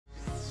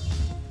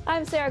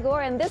I'm Sarah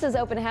Gore, and this is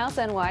Open House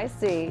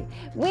NYC.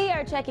 We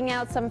are checking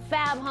out some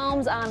fab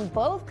homes on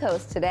both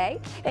coasts today,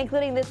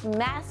 including this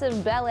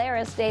massive Bel Aire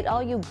estate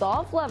all you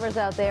golf lovers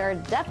out there are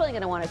definitely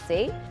going to want to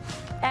see.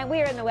 And we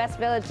are in the West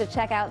Village to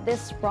check out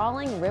this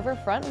sprawling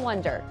riverfront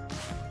wonder.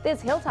 This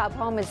hilltop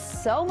home is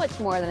so much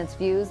more than its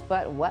views,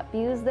 but what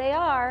views they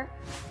are.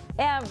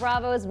 And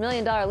Bravo's $1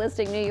 Million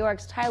Listing New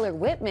York's Tyler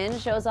Whitman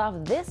shows off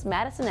this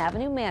Madison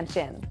Avenue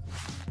mansion.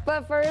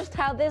 But first,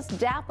 how this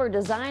dapper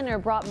designer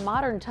brought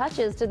modern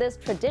touches to this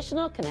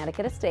traditional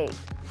Connecticut estate.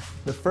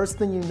 The first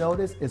thing you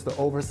notice is the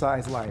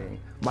oversized lighting.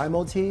 My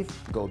motif,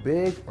 go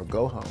big or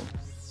go home.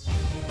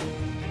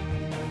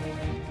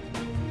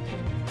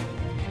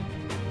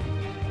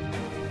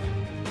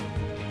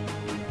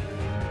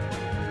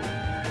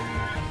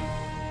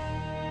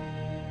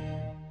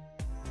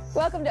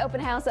 Welcome to Open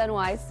House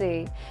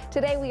NYC.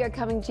 Today we are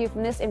coming to you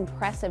from this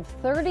impressive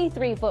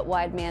 33-foot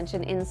wide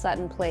mansion in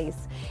Sutton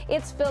Place.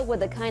 It's filled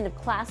with the kind of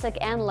classic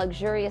and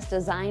luxurious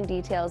design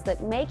details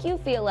that make you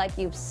feel like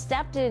you've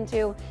stepped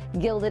into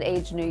Gilded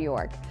Age New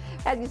York.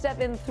 As you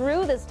step in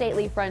through the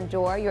stately front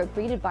door, you're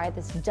greeted by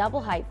this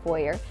double-height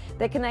foyer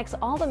that connects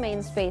all the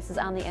main spaces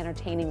on the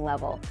entertaining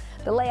level.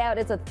 The layout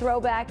is a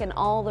throwback in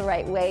all the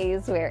right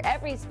ways, where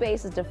every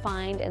space is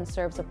defined and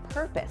serves a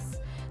purpose.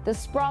 The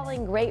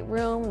sprawling great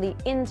room, the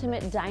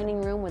intimate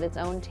dining room with its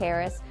own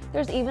terrace,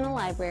 there's even a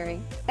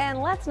library.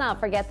 And let's not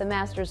forget the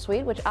master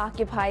suite, which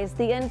occupies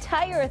the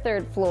entire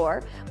third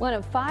floor, one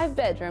of 5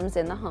 bedrooms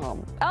in the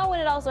home. Oh,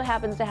 and it also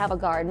happens to have a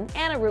garden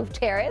and a roof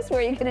terrace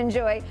where you can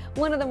enjoy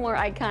one of the more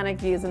iconic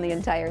views in the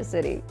entire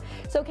city.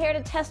 So care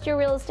to test your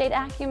real estate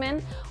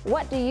acumen?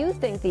 What do you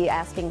think the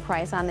asking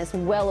price on this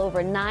well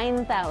over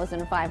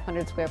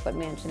 9,500 square foot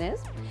mansion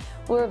is?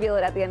 We'll reveal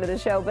it at the end of the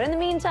show, but in the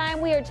meantime,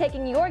 we are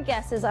taking your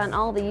guesses on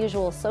all the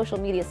usual social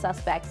media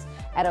suspects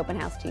at Open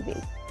House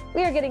TV.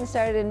 We are getting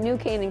started in New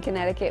Canaan,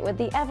 Connecticut with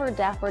the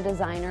ever-dapper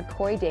designer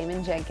Corey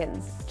Damon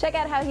Jenkins. Check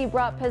out how he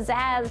brought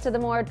pizzazz to the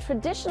more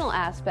traditional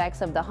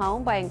aspects of the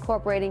home by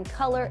incorporating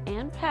color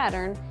and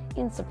pattern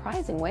in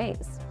surprising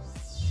ways.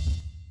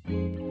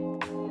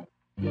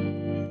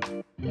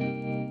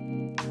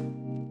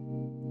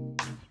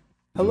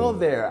 Hello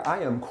there, I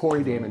am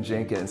Corey Damon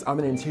Jenkins. I'm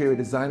an interior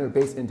designer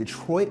based in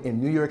Detroit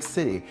and New York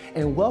City,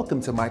 and welcome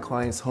to my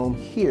client's home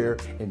here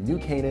in New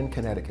Canaan,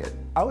 Connecticut.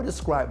 I would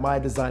describe my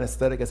design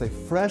aesthetic as a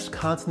fresh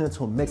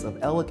continental mix of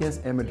elegance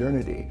and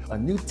modernity, a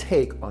new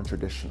take on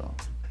traditional.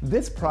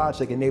 This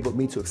project enabled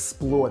me to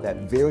explore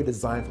that very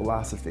design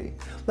philosophy.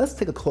 Let's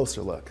take a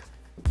closer look.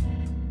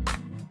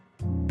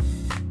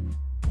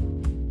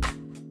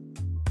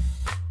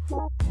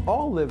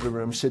 All living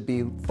rooms should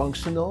be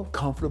functional,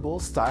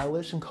 comfortable,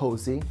 stylish, and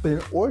cozy, but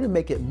in order to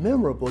make it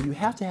memorable, you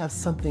have to have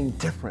something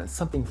different,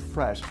 something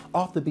fresh,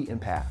 off the beaten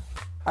path.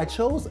 I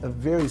chose a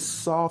very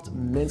soft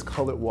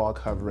mint-colored wall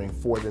covering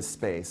for this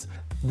space.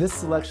 This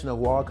selection of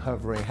wall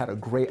covering had a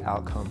great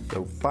outcome.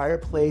 The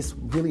fireplace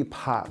really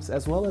pops,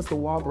 as well as the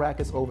wall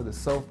brackets over the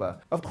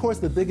sofa. Of course,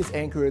 the biggest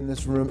anchor in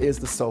this room is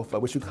the sofa,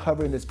 which we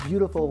cover in this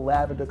beautiful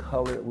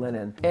lavender-colored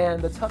linen.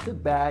 And the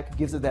tufted back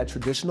gives it that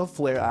traditional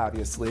flair,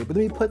 obviously, but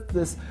then we put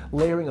this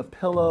layering of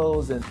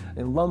pillows and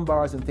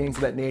lumbars and things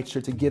of that nature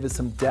to give it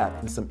some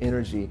depth and some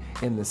energy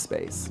in this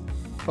space.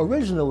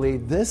 Originally,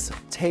 this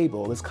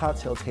table, this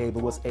cocktail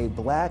table, was a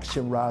black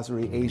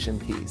chimrazerie Asian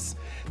piece.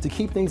 To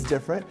keep things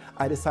different,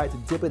 I decided to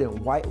dip it in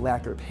white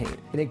lacquer paint,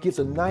 and it gives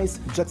a nice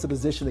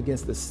juxtaposition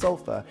against the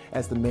sofa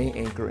as the main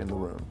anchor in the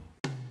room.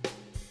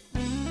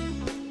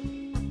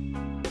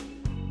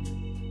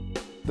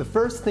 The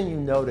first thing you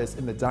notice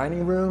in the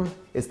dining room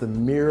is the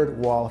mirrored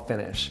wall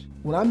finish.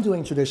 When I'm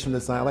doing traditional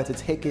design, I like to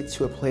take it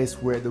to a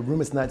place where the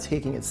room is not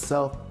taking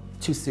itself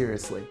too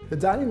seriously. The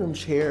dining room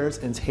chairs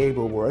and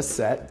table were a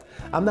set.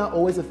 I'm not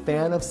always a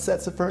fan of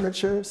sets of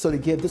furniture, so to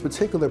give this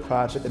particular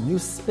project a new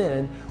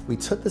spin, we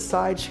took the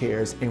side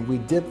chairs and we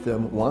dipped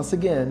them once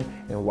again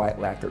in white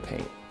lacquer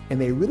paint. And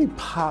they really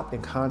pop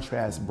and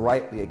contrast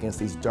brightly against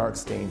these dark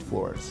stained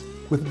floors.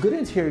 With good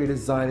interior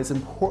design, it's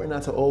important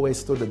not to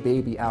always throw the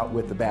baby out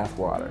with the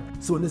bathwater.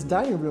 So in this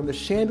dining room, the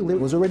chandelier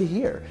was already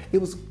here.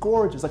 It was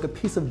gorgeous, like a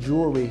piece of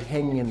jewelry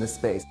hanging in this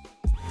space.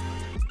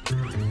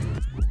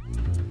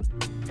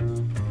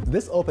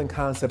 This open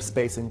concept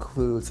space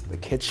includes the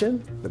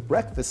kitchen, the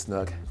breakfast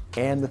nook,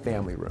 and the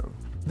family room.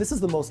 This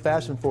is the most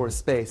fashion-forward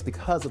space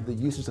because of the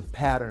usage of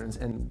patterns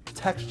and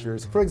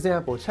textures. For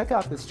example, check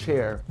out this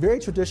chair. Very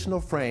traditional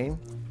frame,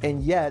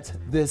 and yet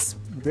this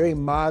very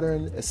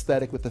modern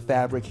aesthetic with the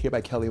fabric here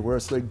by Kelly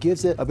Wearstler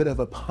gives it a bit of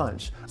a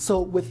punch. So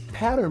with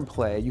pattern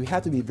play, you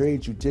have to be very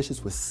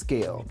judicious with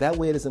scale. That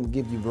way it doesn't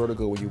give you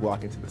vertigo when you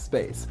walk into the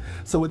space.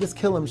 So with this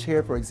Killam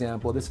chair, for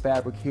example, this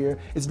fabric here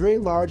is very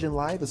large in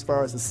life as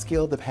far as the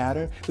scale of the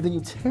pattern, but then you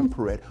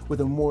temper it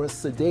with a more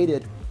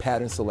sedated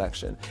pattern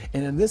selection.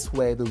 And in this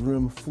way, the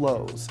room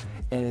flows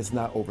and is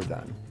not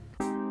overdone.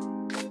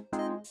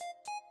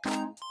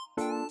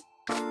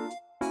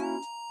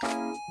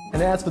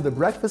 And as for the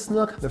breakfast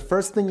nook, the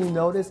first thing you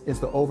notice is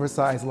the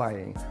oversized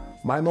lighting.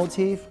 My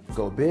motif,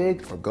 go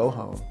big or go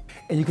home.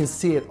 And you can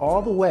see it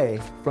all the way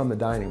from the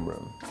dining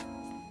room.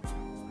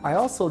 I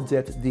also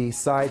dipped the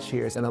side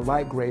chairs in a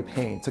light gray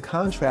paint to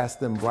contrast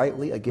them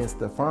brightly against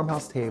the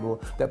farmhouse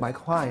table that my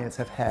clients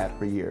have had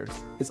for years.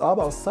 It's all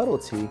about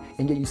subtlety,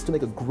 and yet you still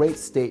make a great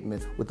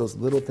statement with those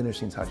little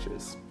finishing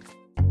touches.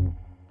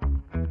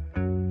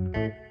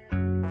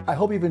 I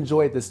hope you've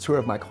enjoyed this tour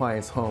of my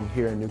client's home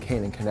here in New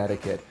Canaan,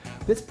 Connecticut.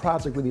 This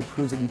project really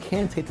proves that you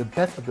can take the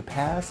best of the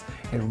past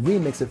and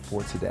remix it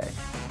for today.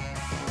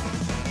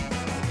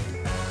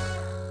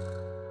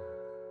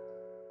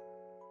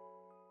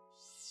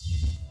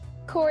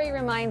 Corey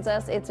reminds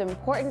us it's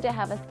important to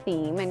have a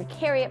theme and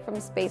carry it from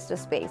space to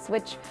space,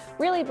 which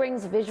really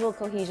brings visual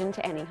cohesion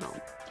to any home.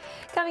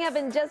 Coming up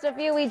in just a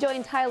few, we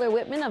join Tyler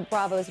Whitman of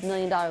Bravo's $1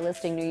 Million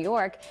Listing New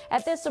York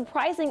at this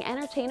surprising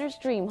entertainer's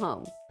dream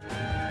home.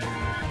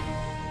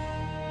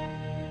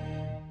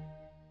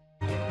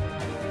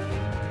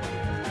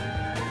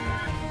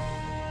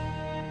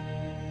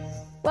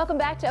 Welcome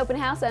back to Open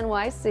House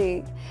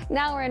NYC.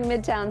 Now we're in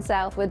Midtown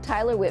South with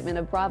Tyler Whitman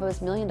of Bravo's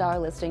 $1 Million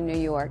Listing New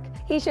York.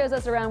 He shows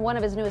us around one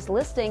of his newest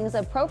listings,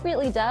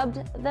 appropriately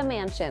dubbed The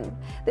Mansion.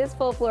 This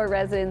full-floor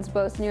residence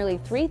boasts nearly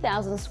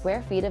 3,000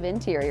 square feet of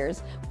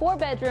interiors, 4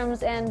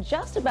 bedrooms, and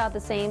just about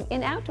the same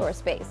in outdoor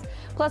space,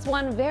 plus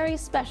one very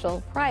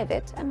special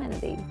private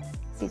amenity.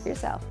 See for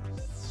yourself.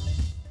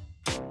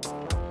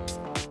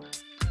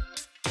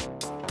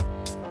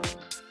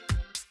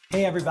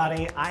 Hey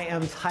everybody, I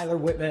am Tyler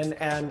Whitman,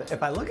 and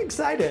if I look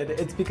excited,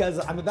 it's because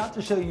I'm about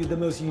to show you the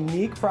most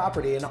unique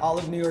property in all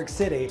of New York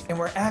City, and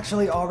we're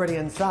actually already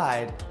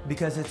inside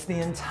because it's the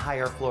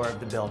entire floor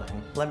of the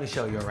building. Let me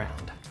show you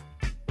around.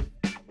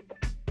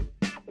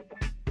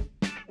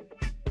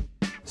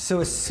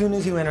 So as soon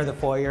as you enter the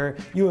foyer,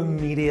 you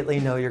immediately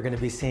know you're going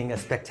to be seeing a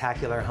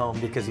spectacular home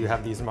because you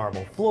have these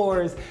marble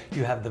floors,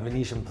 you have the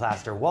Venetian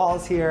plaster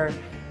walls here,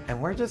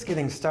 and we're just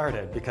getting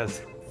started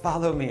because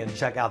follow me and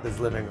check out this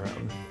living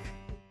room.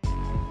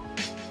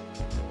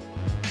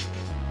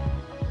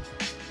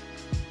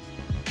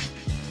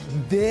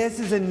 This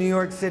is a New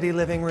York City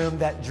living room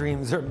that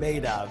dreams are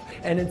made of,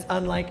 and it's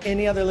unlike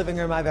any other living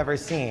room I've ever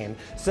seen.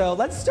 So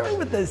let's start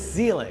with the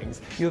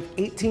ceilings. You have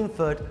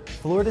 18-foot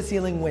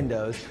floor-to-ceiling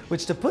windows,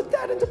 which, to put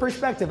that into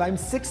perspective, I'm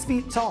 6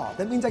 feet tall.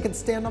 That means I could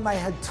stand on my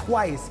head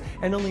twice,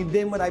 and only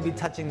then would I be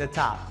touching the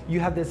top. You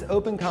have this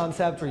open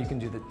concept where you can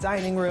do the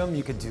dining room,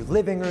 you could do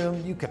living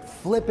room, you could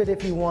flip it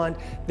if you want.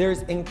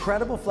 There's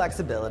incredible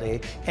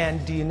flexibility,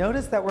 and do you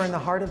notice that we're in the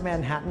heart of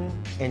Manhattan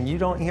and you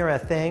don't hear a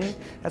thing?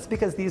 That's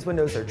because these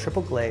windows are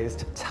triple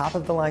glazed, top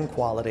of the line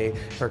quality.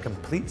 For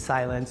complete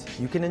silence,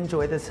 you can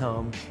enjoy this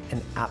home in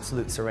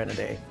absolute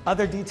serenity.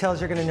 Other details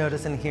you're gonna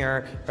notice in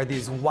here are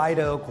these white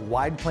oak,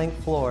 wide plank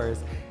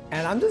floors.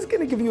 And I'm just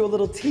gonna give you a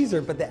little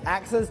teaser, but the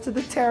access to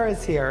the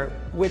terrace here,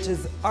 which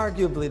is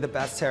arguably the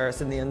best terrace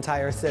in the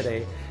entire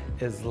city,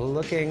 is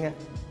looking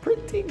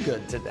pretty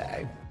good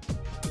today.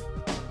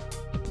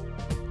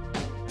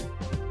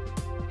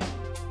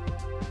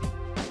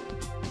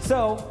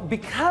 So,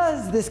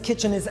 because this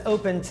kitchen is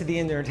open to the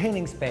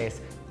entertaining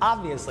space,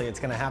 obviously it's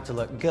gonna have to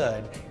look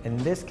good, and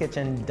this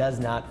kitchen does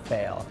not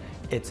fail.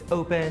 It's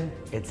open,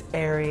 it's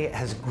airy, it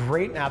has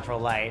great natural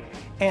light,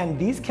 and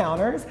these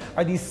counters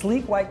are these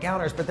sleek white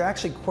counters, but they're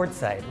actually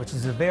quartzite, which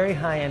is a very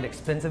high-end,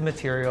 expensive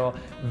material,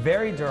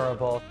 very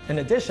durable. In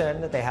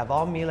addition, they have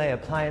all Miele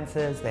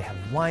appliances, they have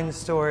wine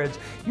storage.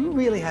 You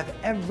really have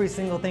every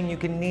single thing you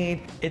can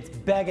need. It's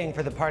begging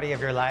for the party of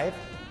your life.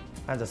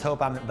 I just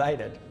hope I'm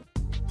invited.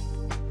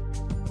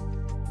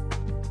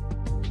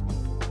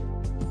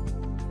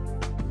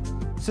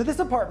 So this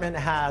apartment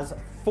has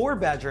 4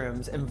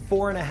 bedrooms and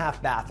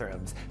 4.5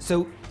 bathrooms.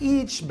 So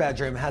each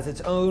bedroom has its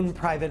own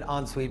private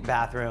ensuite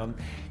bathroom.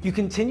 You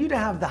continue to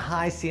have the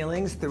high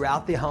ceilings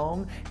throughout the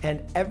home,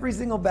 and every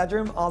single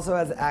bedroom also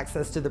has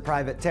access to the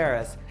private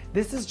terrace.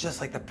 This is just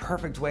like the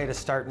perfect way to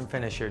start and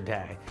finish your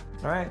day.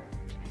 All right,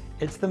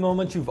 it's the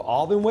moment you've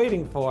all been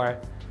waiting for.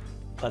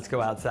 Let's go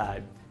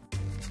outside.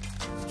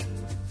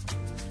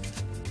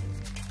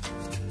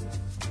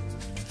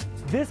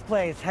 This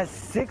place has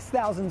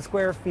 6,000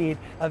 square feet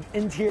of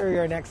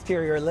interior and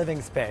exterior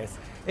living space.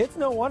 It's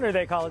no wonder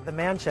they call it the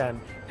mansion.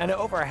 And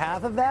over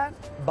half of that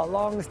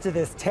belongs to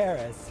this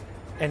terrace.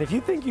 And if you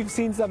think you've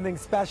seen something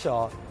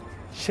special,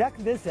 check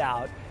this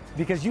out,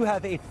 because you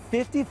have a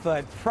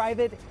 50-foot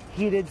private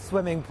heated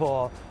swimming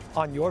pool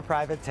on your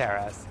private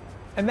terrace.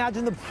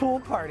 Imagine the pool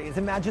parties,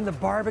 imagine the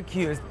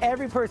barbecues.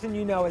 Every person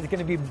you know is going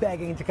to be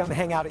begging to come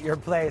hang out at your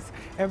place,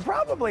 and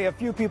probably a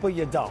few people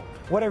you don't.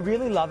 What I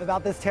really love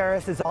about this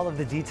terrace is all of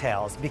the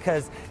details,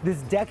 because this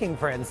decking,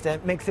 for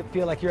instance, makes it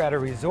feel like you're at a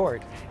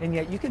resort, and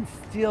yet you can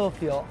still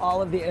feel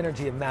all of the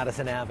energy of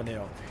Madison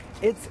Avenue.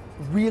 It's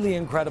really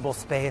incredible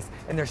space,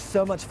 and there's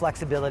so much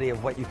flexibility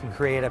of what you can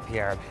create up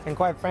here. And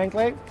quite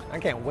frankly, I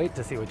can't wait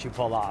to see what you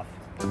pull off.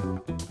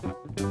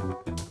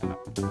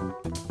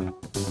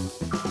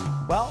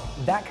 Well,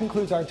 that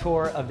concludes our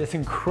tour of this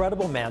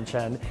incredible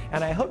mansion,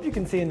 and I hope you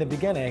can see in the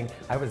beginning,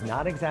 I was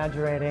not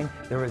exaggerating,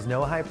 there was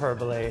no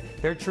hyperbole,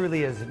 there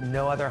truly is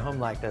no other home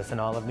like this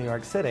in all of New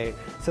York City,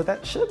 so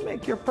that should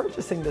make your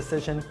purchasing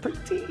decision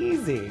pretty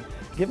easy.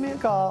 Give me a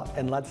call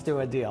and let's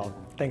do a deal.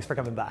 Thanks for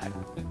coming by.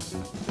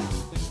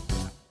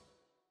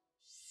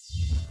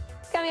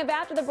 Coming up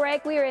after the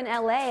break, we are in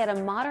LA at a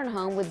modern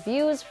home with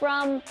views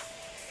from,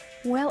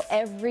 well,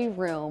 every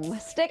room.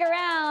 Stick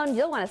around,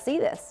 you'll want to see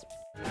this.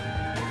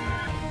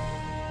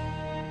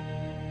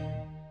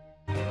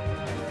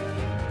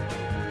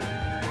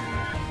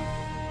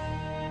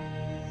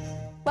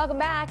 Welcome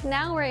back.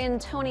 Now we're in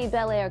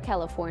Bel Aire,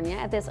 California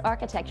at this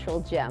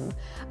architectural gem.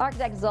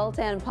 Architect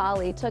Zoltan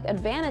Pali took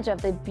advantage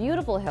of the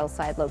beautiful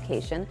hillside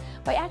location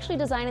by actually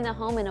designing the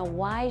home in a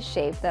Y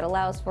shape that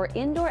allows for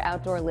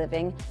indoor-outdoor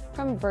living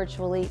from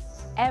virtually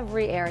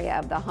every area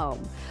of the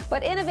home.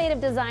 But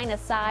innovative design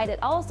aside, it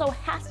also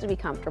has to be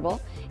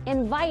comfortable,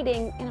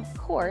 inviting, and of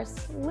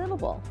course,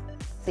 livable.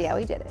 See how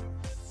he did it.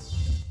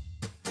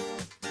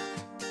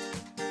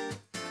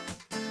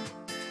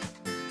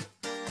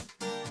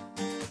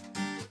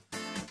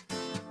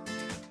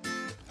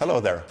 Hello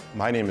there,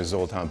 my name is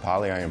Zoltan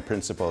Pali. I am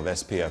principal of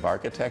SPF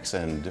Architects,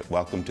 and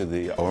welcome to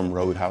the Orm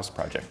Road House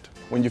project.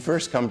 When you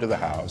first come to the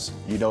house,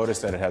 you notice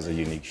that it has a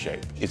unique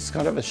shape. It's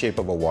kind of the shape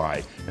of a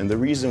Y, and the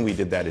reason we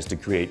did that is to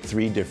create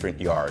 3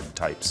 different yard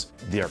types.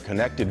 They are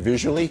connected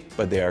visually,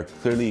 but they are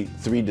clearly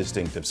 3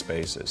 distinctive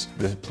spaces.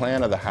 The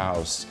plan of the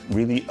house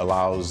really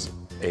allows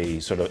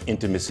a sort of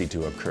intimacy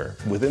to occur.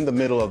 Within the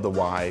middle of the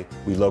Y,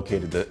 we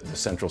located the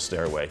central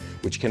stairway,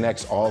 which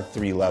connects all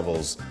 3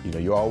 levels. You know,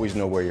 you always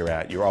know where you're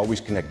at. You're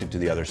always connected to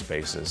the other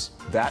spaces.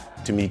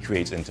 That, to me,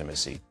 creates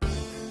intimacy.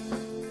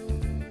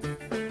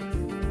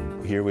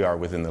 Here we are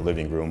within the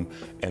living room,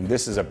 and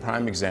this is a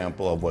prime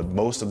example of what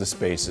most of the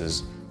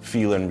spaces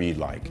feel and read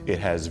like. It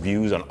has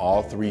views on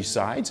all 3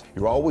 sides.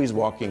 You're always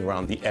walking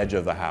around the edge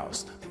of the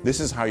house. This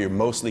is how you're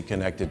mostly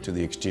connected to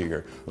the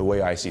exterior. The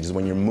way I see it is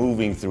when you're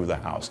moving through the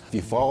house. If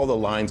you follow the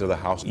lines of the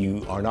house,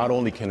 you are not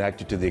only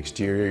connected to the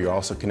exterior, you're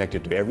also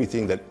connected to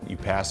everything that you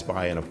pass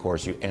by, and of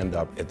course you end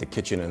up at the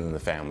kitchen and in the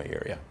family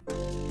area.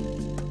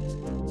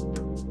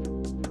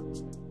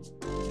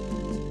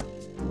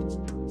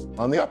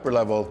 On the upper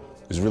level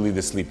is really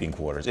the sleeping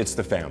quarters. It's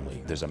the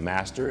family. There's a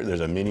master, there's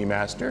a mini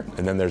master,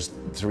 and then there's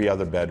 3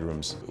 other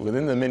bedrooms.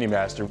 Within the mini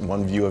master,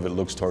 one view of it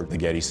looks toward the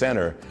Getty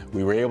Center.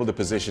 We were able to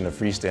position a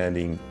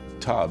freestanding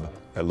tub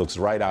that looks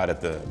right out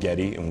at the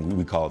Getty, and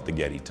we call it the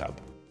Getty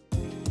tub.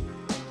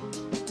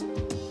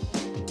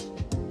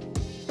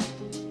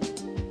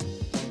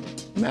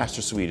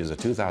 Master suite is a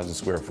 2,000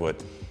 square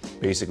foot,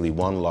 basically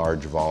one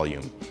large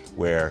volume,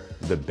 where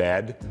the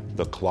bed,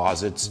 the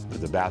closets,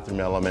 the bathroom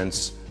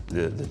elements,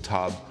 the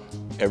tub,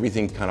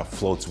 everything kind of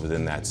floats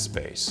within that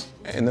space.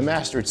 And the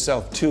master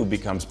itself, too,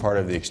 becomes part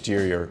of the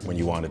exterior when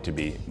you want it to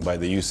be, by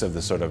the use of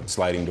the sort of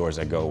sliding doors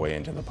that go away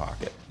into the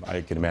pocket.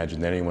 I can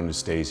imagine that anyone who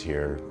stays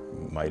here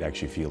might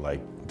actually feel like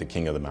the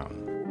king of the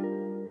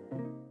mountain.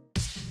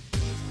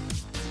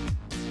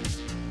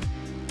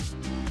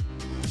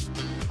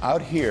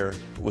 Out here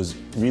was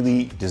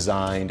really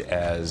designed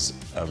as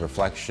a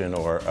reflection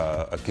or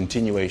a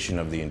continuation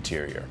of the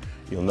interior.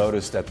 You'll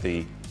notice that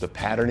the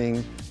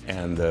patterning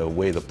and the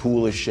way the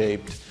pool is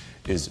shaped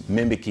is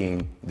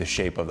mimicking the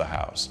shape of the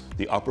house.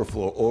 The upper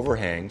floor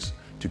overhangs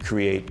to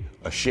create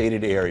a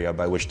shaded area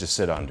by which to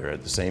sit under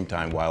at the same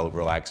time while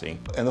relaxing.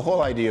 And the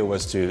whole idea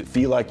was to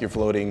feel like you're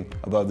floating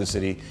above the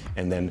city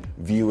and then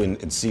view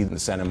and see the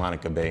Santa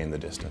Monica Bay in the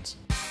distance.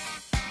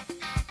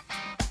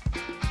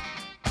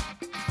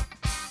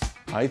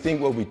 I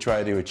think what we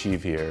try to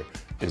achieve here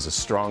is a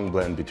strong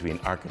blend between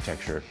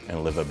architecture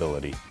and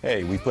livability.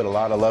 Hey, we put a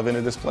lot of love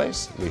into this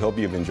place. We hope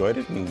you've enjoyed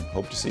it and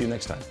hope to see you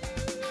next time.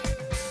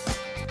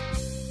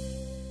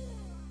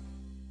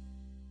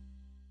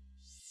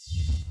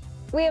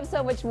 We have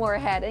so much more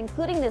ahead,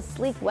 including this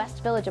sleek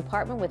West Village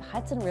apartment with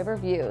Hudson River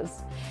views.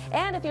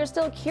 And if you're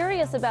still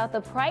curious about the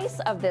price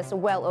of this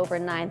well over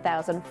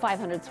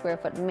 9,500 square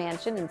foot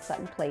mansion in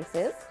Sutton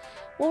Places,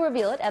 we'll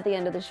reveal it at the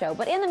end of the show.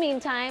 But in the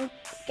meantime,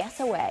 guess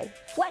away.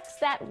 Flex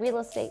that real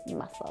estate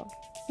muscle.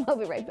 We'll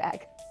be right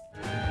back.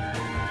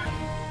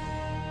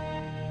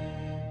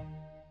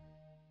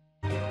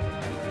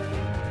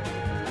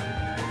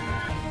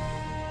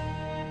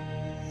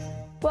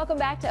 Welcome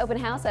back to Open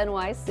House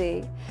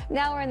NYC.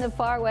 Now we're in the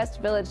far West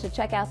Village to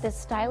check out this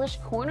stylish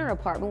corner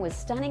apartment with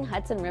stunning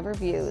Hudson River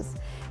views.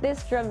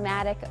 This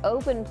dramatic,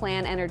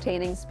 open-plan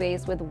entertaining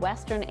space with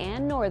western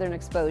and northern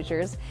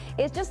exposures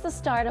is just the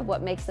start of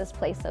what makes this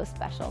place so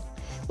special.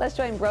 Let's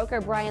join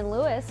broker Brian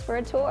Lewis for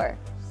a tour.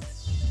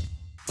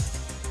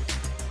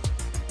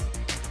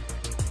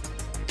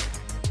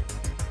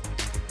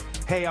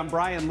 Hey, I'm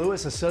Brian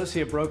Lewis,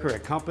 Associate Broker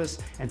at Compass,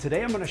 and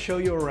today I'm going to show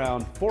you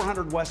around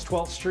 400 West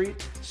 12th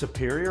Street,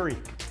 Superior.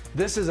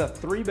 This is a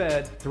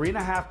 3-bed,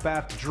 3.5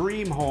 bath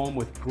dream home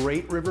with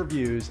great river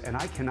views, and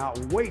I cannot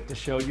wait to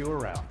show you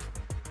around.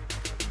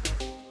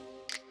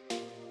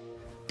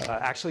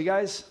 Actually,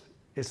 guys,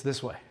 it's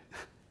this way.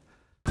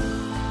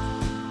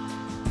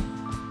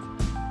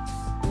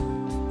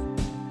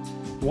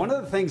 One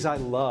of the things I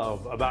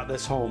love about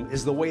this home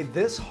is the way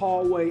this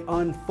hallway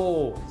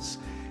unfolds,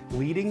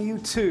 leading you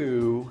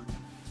to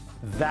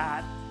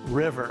that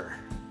river.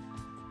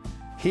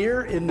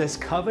 Here in this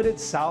coveted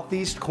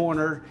southeast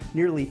corner,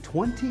 nearly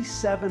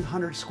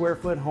 2,700 square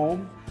foot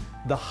home,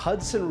 the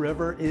Hudson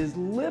River is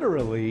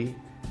literally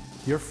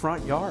your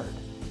front yard.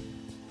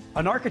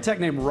 An architect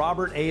named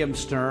Robert A.M.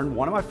 Stern,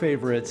 one of my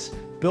favorites,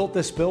 built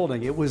this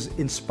building. It was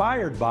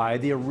inspired by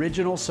the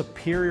original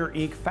Superior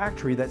Ink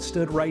factory that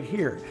stood right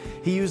here.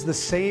 He used the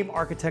same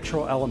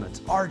architectural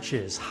elements,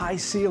 arches, high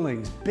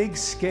ceilings, big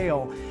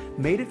scale,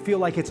 made it feel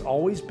like it's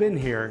always been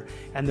here,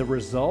 and the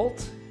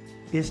result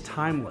is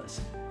timeless.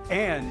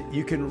 And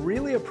you can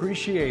really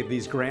appreciate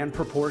these grand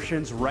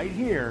proportions right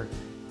here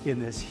in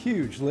this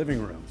huge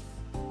living room.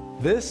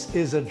 This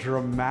is a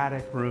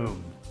dramatic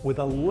room with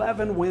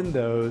 11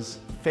 windows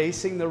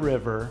facing the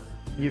river.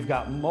 You've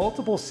got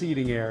multiple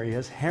seating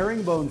areas,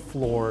 herringbone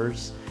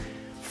floors,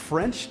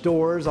 French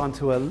doors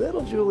onto a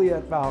little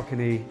Juliet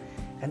balcony,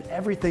 and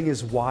everything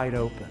is wide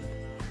open.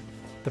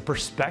 The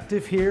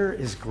perspective here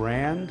is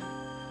grand,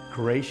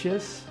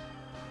 gracious,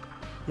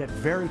 yet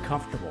very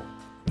comfortable.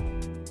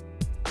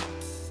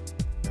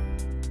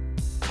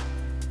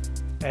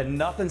 And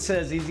nothing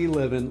says easy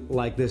living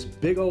like this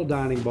big old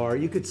dining bar.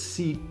 You could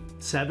seat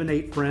 7,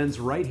 8 friends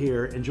right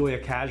here, enjoy a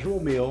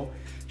casual meal,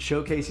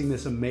 showcasing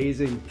this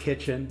amazing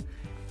kitchen,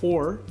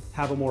 or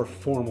have a more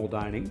formal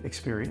dining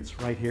experience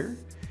right here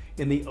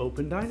in the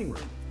open dining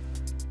room.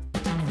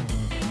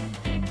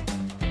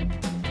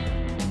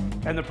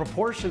 And the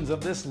proportions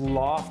of this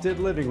lofted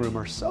living room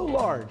are so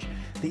large,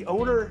 the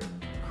owner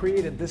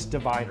created this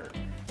divider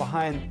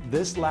behind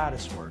this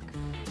lattice work.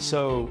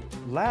 So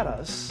let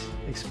us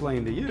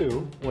explain to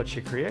you what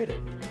she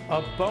created.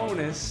 A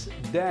bonus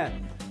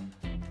den.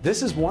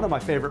 This is one of my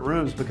favorite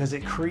rooms because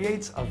it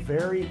creates a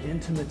very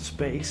intimate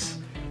space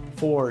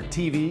for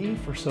TV,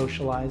 for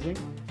socializing.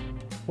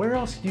 Where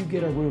else do you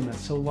get a room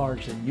that's so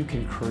large that you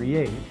can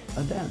create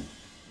a den?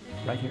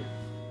 Right here.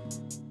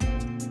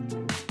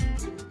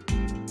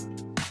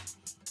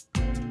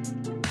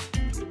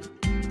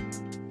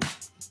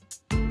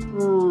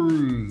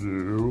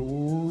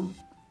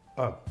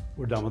 Oh,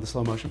 we're done with the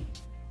slow motion?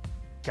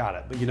 Got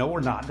it. But you know what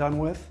we're not done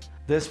with?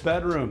 This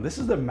bedroom. This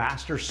is the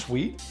master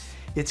suite.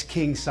 It's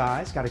king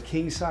size, got a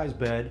king size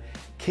bed,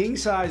 king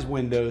size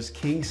windows,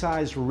 king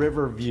size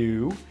river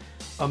view,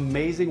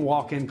 amazing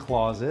walk-in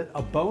closet,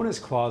 a bonus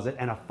closet,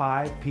 and a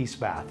 5-piece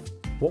bath.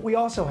 What we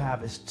also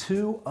have is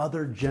 2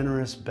 other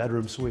generous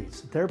bedroom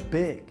suites. They're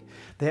big.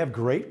 They have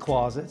great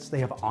closets, they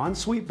have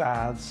ensuite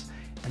baths,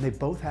 and they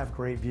both have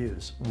great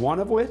views. One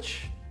of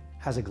which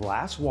has a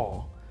glass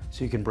wall,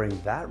 so you can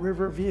bring that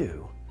river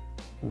view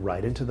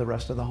right into the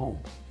rest of the home.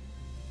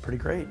 Pretty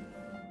great.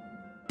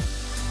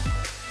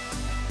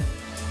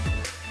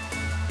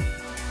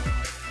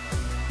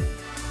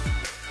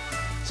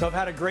 So I've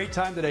had a great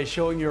time today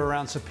showing you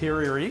around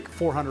Superior Ink,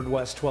 400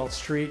 West 12th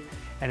Street.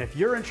 And if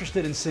you're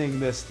interested in seeing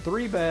this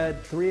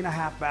 3-bed,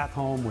 3.5 bath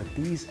home with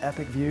these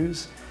epic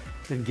views,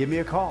 then give me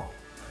a call.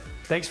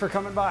 Thanks for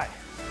coming by.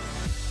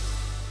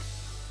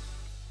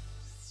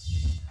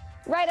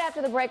 Right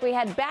after the break, we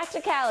head back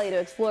to Cali to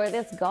explore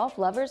this golf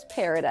lover's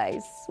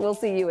paradise. We'll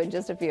see you in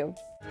just a few.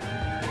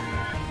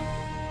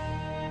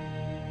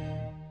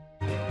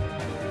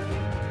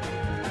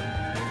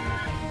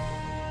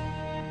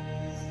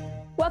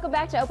 Welcome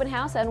back to Open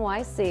House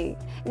NYC.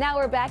 Now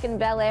we're back in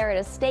Bel Aire at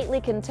a stately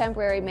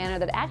contemporary manor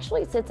that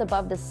actually sits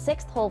above the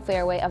 6th hole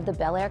fairway of the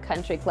Bel Aire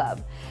Country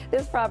Club.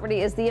 This property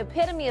is the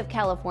epitome of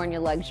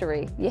California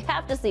luxury. You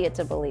have to see it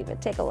to believe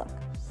it. Take a look.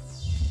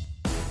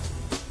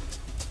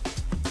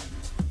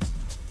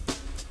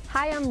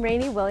 Hi, I'm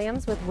Rainey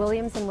Williams with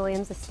Williams &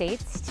 Williams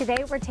Estates.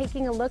 Today we're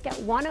taking a look at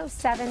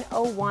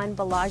 10701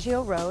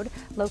 Bellagio Road,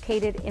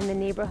 located in the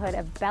neighborhood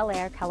of Bel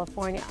Aire,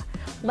 California.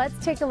 Let's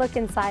take a look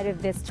inside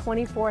of this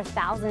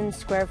 24,000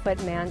 square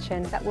foot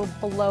mansion that will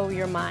blow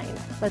your mind.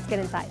 Let's get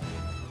inside.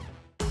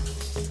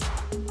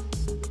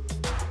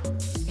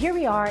 Here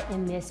we are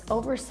in this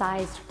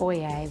oversized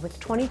foyer with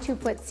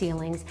 22-foot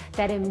ceilings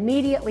that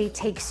immediately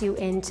takes you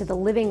into the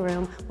living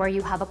room, where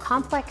you have a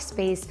complex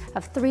space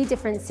of 3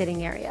 different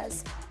sitting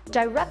areas.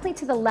 Directly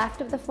to the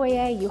left of the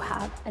foyer, you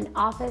have an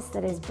office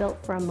that is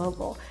built for a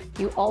mogul.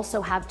 You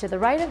also have to the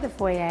right of the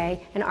foyer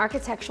an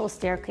architectural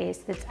staircase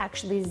that's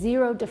actually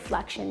 0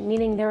 deflection,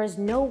 meaning there is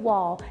no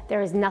wall,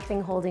 there is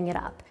nothing holding it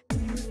up.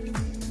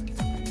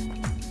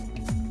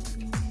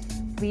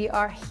 We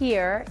are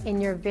here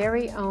in your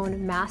very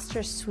own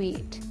master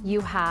suite. You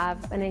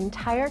have an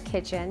entire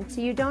kitchen, so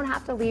you don't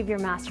have to leave your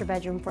master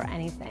bedroom for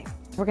anything.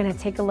 We're going to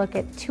take a look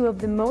at 2 of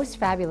the most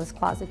fabulous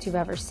closets you've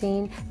ever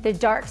seen. The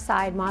dark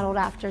side modeled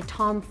after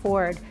Tom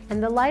Ford,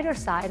 and the lighter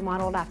side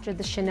modeled after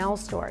the Chanel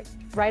store.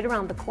 Right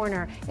around the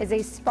corner is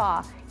a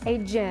spa, a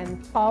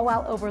gym, all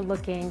while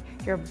overlooking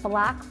your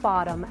black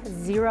bottom,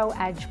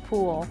 0-edge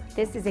pool.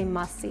 This is a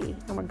must-see,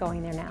 and we're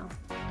going there now.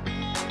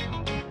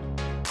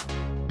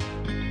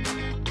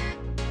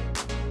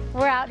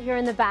 We're out here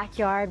in the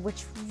backyard,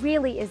 which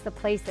really is the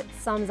place that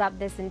sums up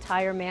this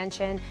entire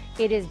mansion.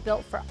 It is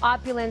built for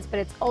opulence, but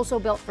it's also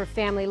built for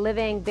family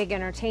living, big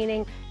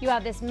entertaining. You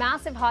have this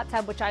massive hot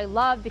tub, which I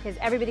love because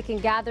everybody can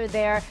gather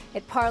there.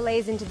 It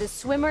parlays into the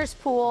swimmer's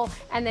pool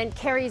and then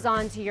carries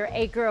on to your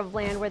acre of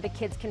land where the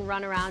kids can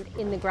run around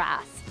in the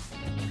grass.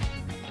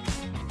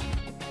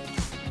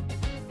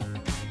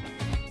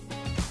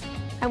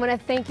 I want to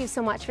thank you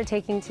so much for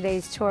taking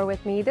today's tour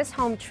with me. This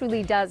home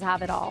truly does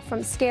have it all,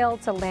 from scale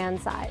to land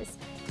size.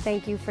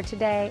 Thank you for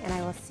today, and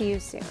I will see you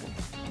soon.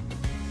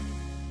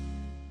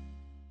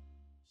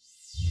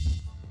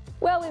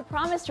 Well, we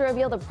promised to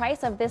reveal the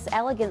price of this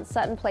elegant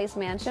Sutton Place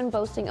mansion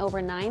boasting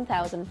over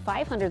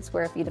 9,500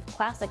 square feet of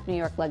classic New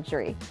York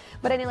luxury.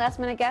 But any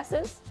last-minute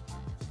guesses?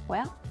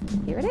 Well,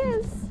 here it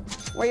is.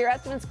 Were your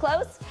estimates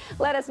close?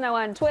 Let us know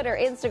on Twitter,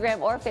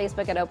 Instagram, or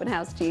Facebook at Open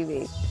House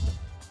TV.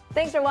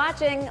 Thanks for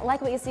watching.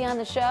 Like what you see on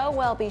the show?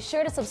 Well, be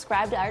sure to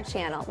subscribe to our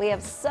channel. We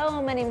have so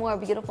many more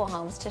beautiful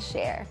homes to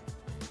share.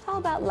 It's all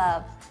about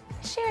love.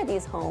 Share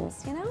these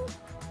homes, you know?